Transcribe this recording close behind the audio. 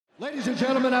Ladies and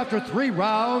gentlemen, after 3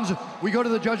 rounds, we go to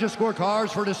the judges'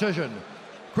 scorecards for decision.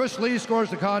 Chris Lee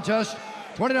scores the contest,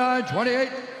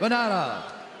 29-28, Vannata.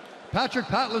 Patrick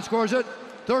Patlin scores it,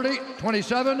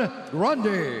 30-27,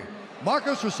 Grundy.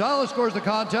 Marcus Rosales scores the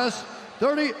contest,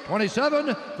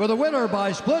 30-27, for the winner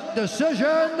by split decision,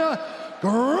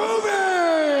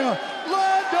 Groovy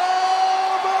Lando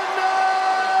Vannata!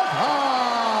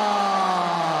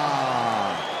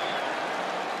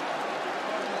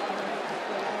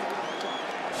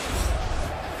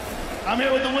 I'm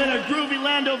here with the winner, Groovy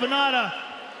Lando Vannata.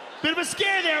 Bit of a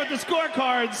scare there with the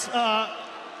scorecards.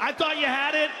 I thought you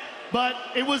had it, but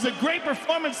it was a great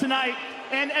performance tonight,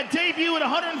 and a debut at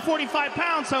 145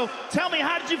 pounds, so tell me,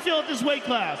 how did you feel at this weight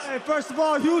class? Hey, first of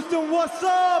all, Houston, what's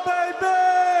up,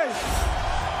 baby?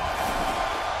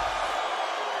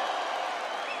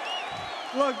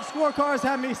 Look, the scorecards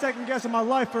had me second-guessing my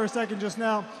life for a second just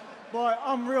now, but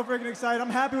I'm real freaking excited. I'm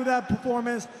happy with that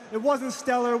performance. It wasn't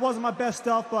stellar, it wasn't my best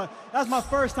stuff, but that's my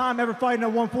first time ever fighting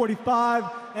at 145,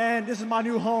 and this is my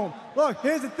new home. Look,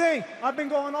 here's the thing. I've been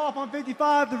going off on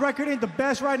 55. The record ain't the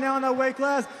best right now in that weight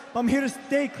class, but I'm here to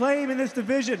stay claim in this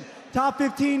division. Top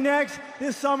 15 next,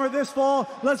 this summer, this fall.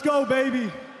 Let's go, baby.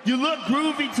 You look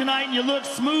groovy tonight, and you look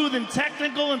smooth and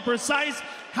technical and precise.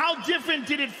 How different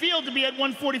did it feel to be at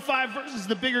 145 versus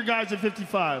the bigger guys at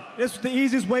 55? This was the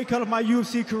easiest weight cut of my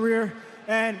UFC career,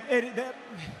 and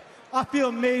I feel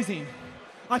amazing.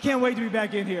 I can't wait to be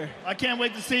back in here. I can't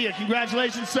wait to see you.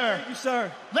 Congratulations, sir. Thank you, sir.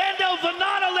 Lando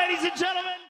Vannata, ladies and gentlemen.